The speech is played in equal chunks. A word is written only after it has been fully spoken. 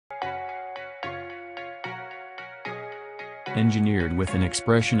Engineered with an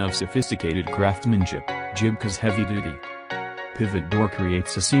expression of sophisticated craftsmanship, Gibca's heavy-duty pivot door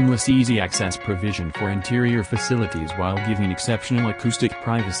creates a seamless easy-access provision for interior facilities while giving exceptional acoustic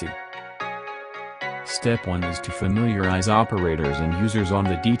privacy. Step 1 is to familiarize operators and users on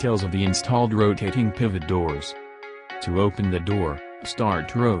the details of the installed rotating pivot doors. To open the door, start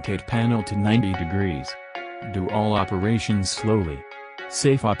to rotate panel to 90 degrees. Do all operations slowly.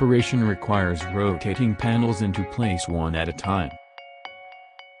 Safe operation requires rotating panels into place one at a time.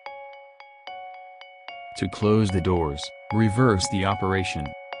 To close the doors, reverse the operation.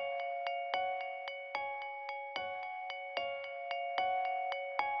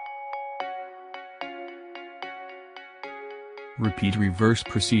 Repeat reverse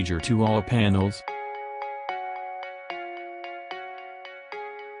procedure to all panels,